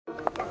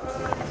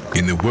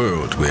In a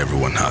world where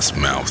everyone has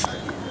mouth,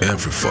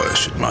 every voice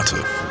should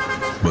matter.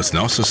 But in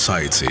our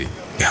society,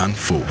 a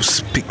handful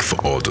speak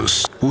for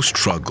others who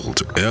struggle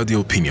to air their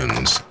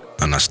opinions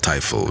and are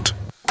stifled.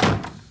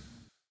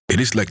 It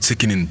is like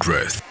taking in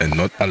breath and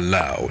not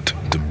allowed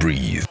to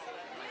breathe.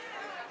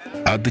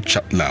 At the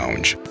Chat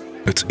Lounge,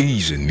 it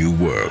is a new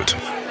world.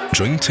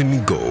 Join Timmy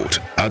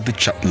Gold at the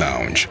Chat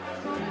Lounge.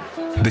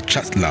 The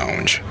Chat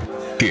Lounge.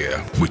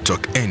 Here we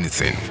talk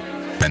anything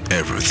and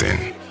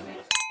everything.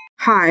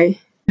 Hi,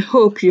 I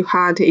hope you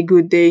had a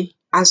good day.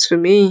 As for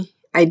me,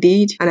 I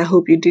did, and I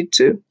hope you did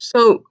too.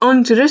 So,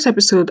 on today's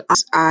episode,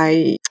 as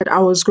I said, I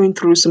was going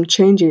through some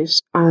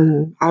changes,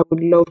 and I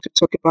would love to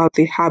talk about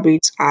the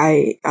habits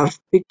I have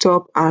picked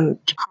up and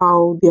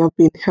how they have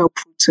been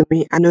helpful to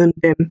me. I know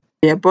them,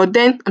 yeah, but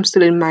then I'm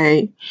still in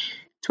my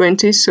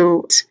 20s.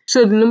 So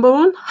the number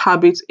one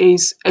habit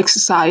is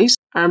exercise.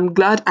 I'm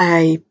glad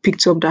I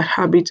picked up that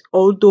habit,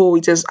 although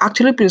it has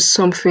actually been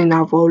something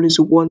I've always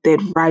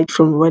wanted right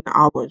from when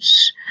I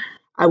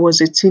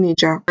was a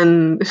teenager,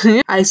 and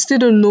I still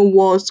don't know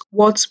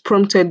what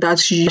prompted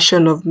that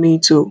vision of me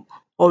to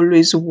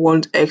always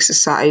want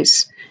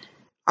exercise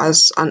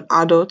as an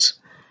adult.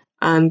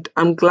 And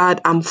I'm glad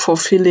I'm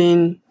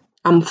fulfilling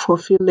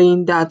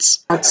that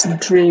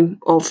dream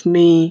of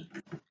me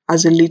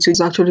as a little. It's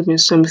actually been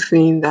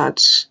something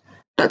that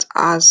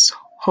has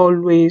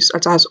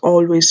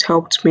always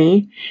helped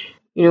me.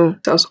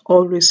 It has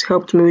always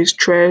helped me with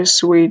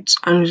stress, with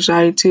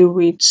anxiety,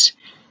 with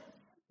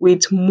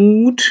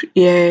mood.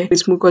 Yeah,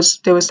 with mood, because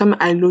there was time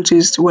I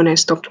noticed when I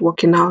stopped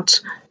working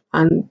out,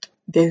 and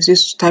there's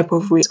this type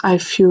of way I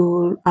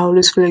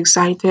always feel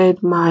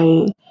excited.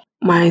 My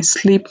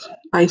sleep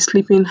my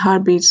sleeping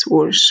habits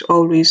was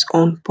always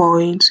on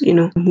point.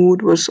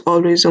 Mood was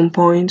always on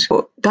point.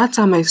 But that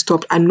time I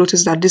stopped, I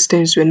noticed that these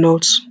things were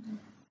not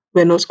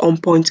on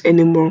point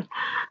anymore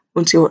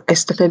until I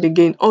started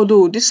again.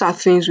 Although these are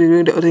things we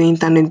read on the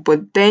internet,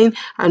 but then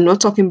I'm not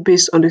talking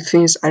based on the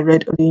things I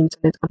read on the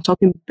internet. I'm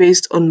talking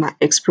based on my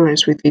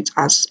experience with it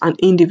as an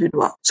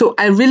individual. So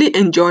I really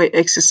enjoy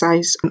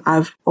exercise, and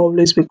I've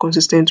always been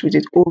consistent with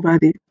it over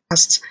the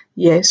past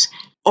years.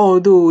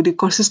 Although the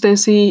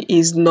consistency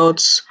is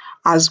not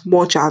as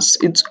much as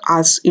it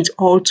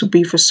ought to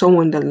be for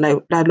someone that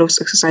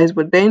loves exercise,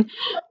 but then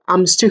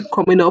I'm still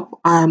coming up.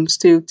 I'm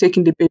still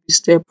taking the baby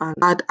step, and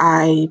that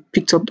I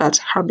picked up that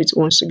habit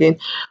once again.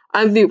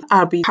 And the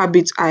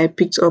habit I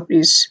picked up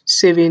is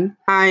saving.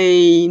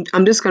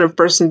 I'm this kind of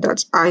person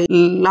that I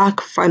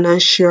lack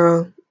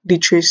financial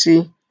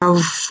literacy.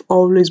 I've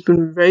always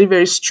been very,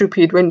 very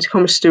stupid when it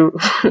comes to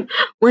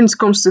when it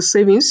comes to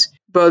savings.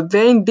 But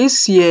then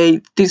this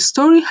year, the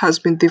story has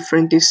been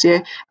different this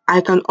year.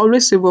 I can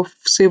always save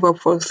up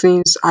for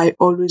things I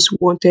always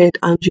wanted,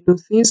 and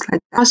things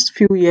like that. Past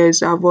few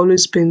years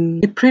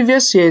the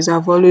previous years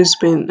I've always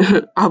been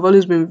I've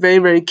always been very,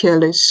 very,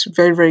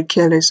 very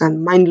careless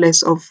and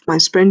mindless of my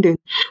spending.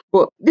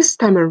 But this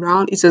time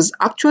around it has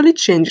actually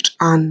changed,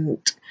 and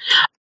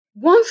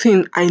one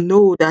thing I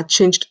know that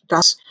changed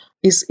that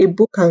is a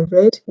book I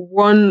read.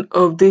 One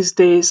of these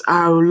days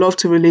I would love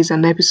to release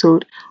an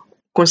episode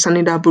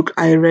concerning that book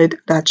I read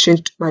that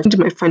changed my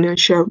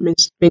financial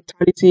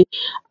mentality,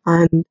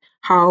 and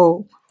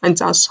how and it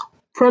has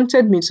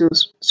prompted me to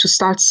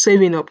start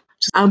saving up.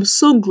 I'm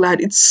so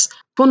glad. It's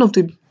one of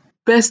the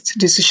best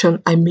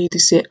decision I made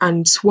this year,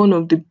 and it's one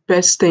of the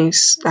best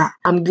things that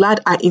I'm glad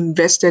I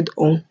invested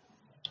on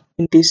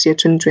in this year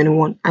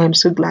 2021. I am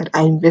so glad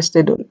I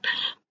invested on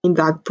in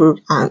that book,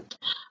 and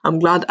I'm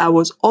glad I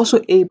was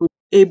also able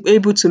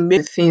to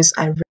make the things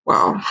I read.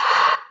 Wow.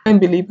 I can't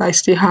believe I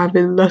still have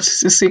a lot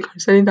to say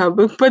concerning that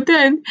book. But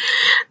then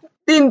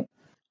the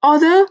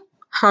other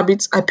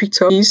habits I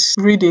picked up is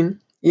reading.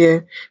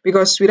 Yeah,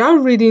 because without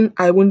reading,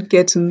 I won't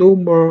get to know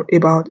more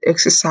about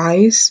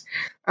exercise.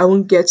 I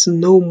won't get to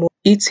know more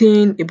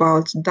eating,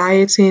 about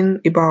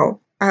dieting,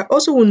 about. I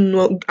also will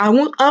not.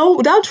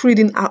 Without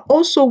reading, I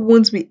also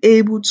won't be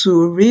able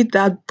to read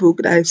that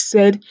book that I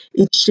said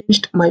it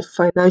changed my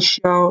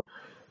financial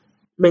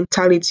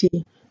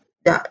mentality,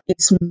 that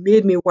it's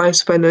made me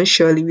wise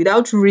financially.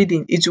 Without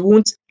reading, it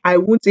won't I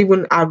won't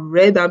even have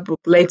read that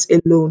book, let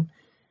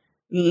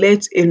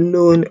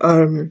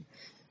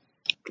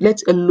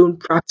alone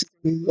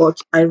practicing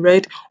what I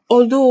read.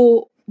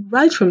 Although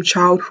right from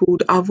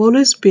childhood I've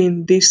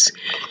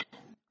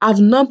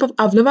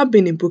never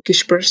been a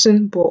bookish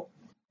person, but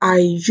I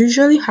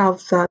usually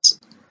have that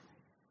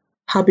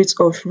habit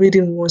of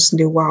reading once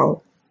in a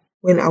while.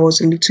 When I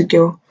was a little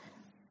girl,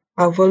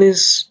 I've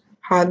always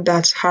had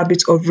that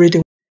habit of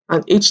reading.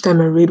 And each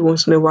time I read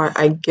once in a while,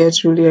 I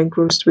get really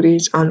engrossed with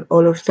it and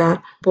all of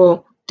that.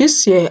 But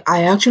this year,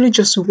 I actually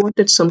just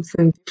wanted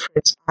something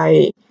different.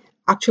 I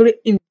actually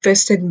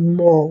invested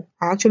more.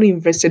 I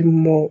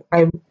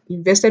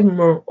invested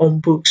more on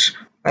books.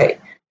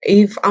 Like,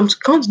 if I'm to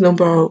count the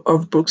number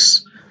of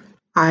books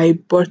I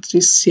bought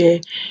this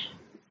year,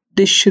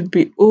 there should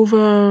be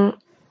over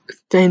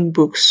 10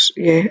 books.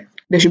 Yeah,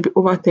 there should be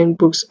over 10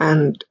 books,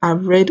 and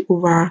I've read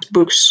over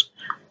books.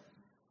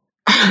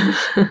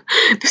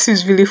 This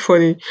is really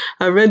funny.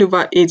 I read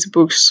over 8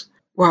 books.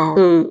 Wow.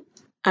 So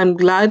I'm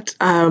glad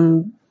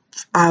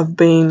I've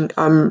been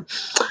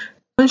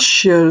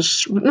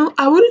conscious. No,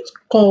 I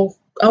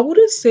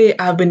wouldn't say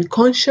I've been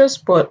conscious,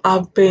 but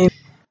I've been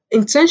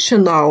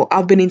intentional.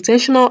 I've been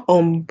intentional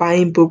on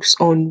buying books,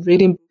 on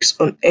reading books,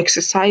 on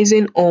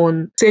exercising,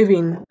 on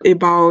saving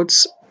about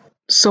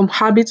some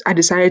habits I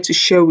decided to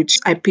share with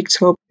you. I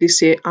picked up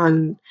this year,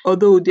 and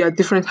although they are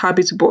different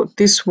habits, but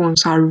these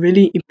ones are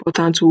really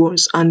important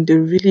ones, and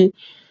they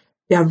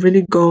have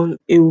really gone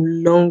a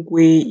long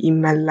way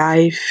in my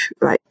life.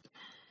 Like,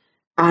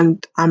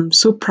 and I'm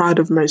so proud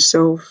of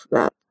myself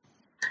that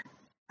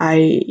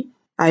I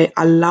I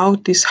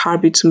allowed this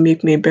habit to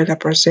make me a better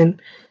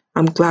person.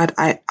 I'm glad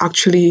I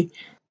actually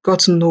got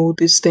to know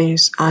these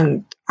things,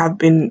 and I've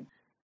been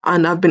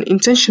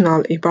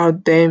intentional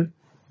about them.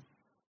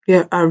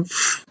 Yeah, I've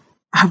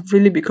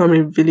really become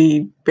a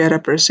really better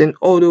person.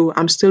 Although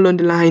I'm still on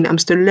the line, I'm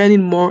still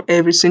learning more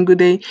every single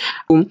day.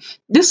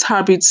 These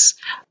habits,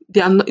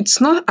 they are not,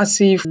 it's not as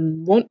if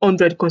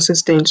 100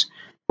 consistent,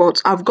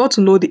 but I've got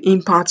to know the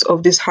impact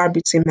of these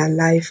habits in my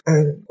life.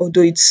 And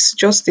although it's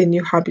just a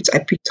new habit I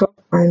picked up,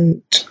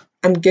 and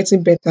I'm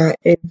getting better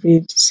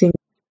every single,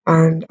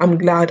 and I'm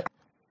glad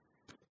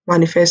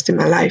manifest in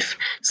my life.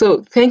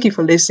 So thank you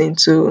for listening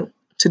to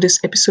this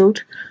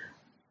episode.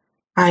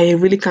 I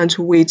really can't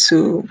wait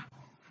to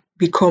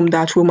become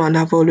that woman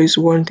I've always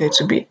wanted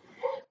to be.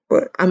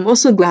 But I'm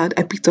also glad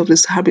I picked up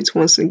this habit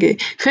once again.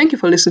 Thank you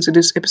for listening to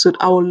this episode.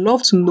 I would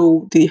love to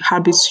know the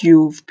habits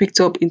you've picked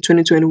up in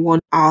 2021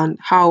 and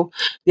how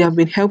they have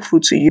been helpful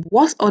to you.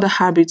 What other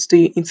habits do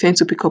you intend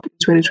to pick up in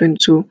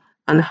 2022?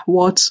 And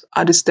what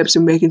are the steps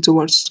you're making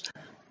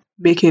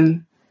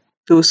making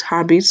those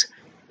habits?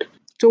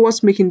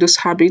 Towards making those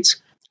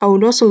habits? I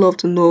would also love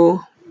to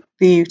know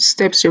the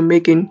steps you're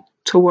making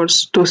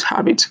towards those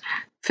habits.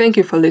 Thank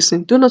you for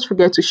listening. Do not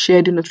forget to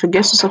share, do not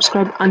forget to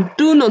subscribe, and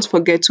do not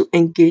forget to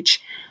engage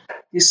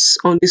this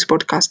on this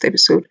podcast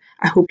episode.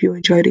 I hope you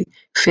enjoyed it.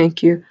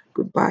 Thank you.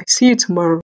 Goodbye. See you tomorrow.